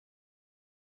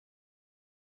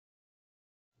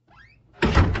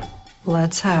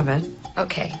Let's have it.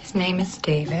 Okay, his name is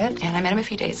David, and I met him a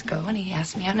few days ago, and he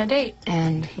asked me on a date.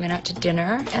 And we went out to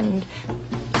dinner, and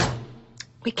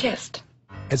we kissed.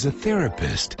 As a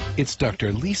therapist, it's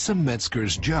Dr. Lisa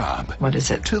Metzger's job. What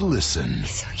is it? To listen.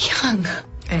 He's so young.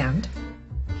 And?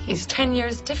 He's 10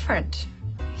 years different.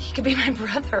 He could be my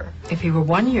brother. If he were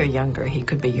 1 year younger, he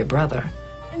could be your brother.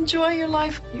 Enjoy your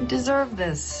life. You deserve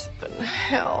this. But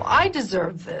hell, I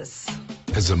deserve this.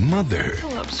 As a mother,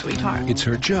 Pull up, sweetheart. it's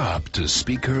her job to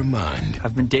speak her mind.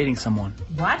 I've been dating someone.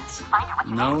 What?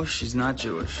 No, she's not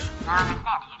Jewish.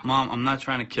 Mom, I'm not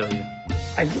trying to kill you.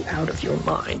 Are you out of your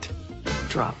mind?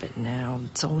 Drop it now.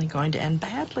 It's only going to end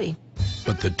badly.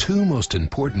 But the two most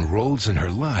important roles in her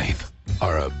life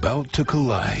are about to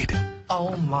collide.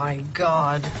 Oh, my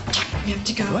God. We have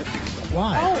to go. What?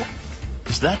 Why? Oh.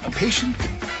 Is that a patient?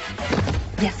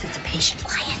 Yes, it's a patient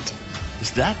client.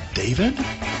 Is that David?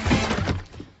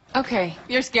 Okay,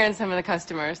 you're scaring some of the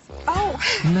customers. Oh.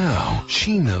 Now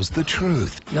she knows the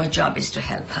truth. Your job is to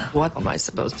help her. What am I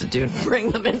supposed to do?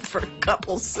 Bring them in for a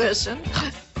couple session?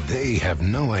 They have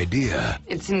no idea.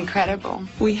 It's incredible.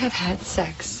 We have had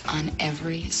sex on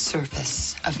every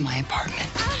surface of my apartment.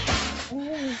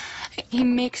 He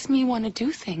makes me want to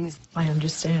do things I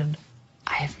understand.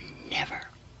 I have never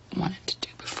wanted to do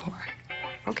before.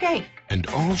 Okay. And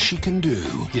all she can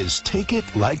do is take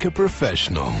it like a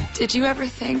professional. Did you ever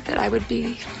think that I would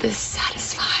be this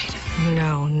satisfied?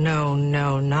 No, no,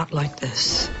 no, not like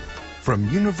this. From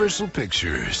Universal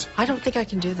Pictures. I don't think I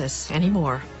can do this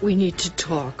anymore. We need to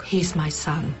talk. He's my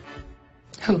son.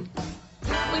 Who?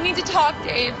 We need to talk,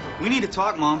 Dave. We need to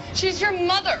talk, Mom. She's your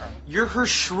mother. You're her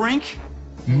shrink?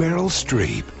 Meryl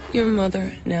Streep. Your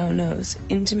mother now knows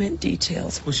intimate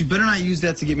details. Well, she better not use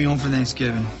that to get me home for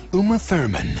Thanksgiving. Uma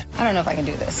Thurman. I don't know if I can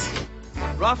do this.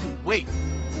 Rafi, wait.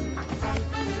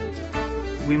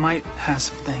 We might have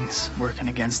some things working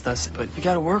against us, but you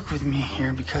gotta work with me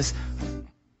here because...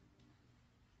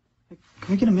 Can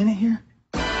we get a minute here?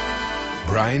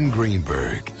 Bryan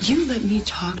Greenberg. You let me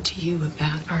talk to you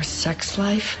about our sex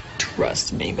life?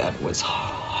 Trust me, that was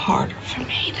harder for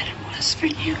me than it was for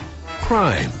you.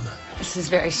 Crime. This is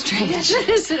very strange.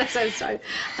 I'm sorry.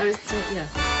 I was, yeah.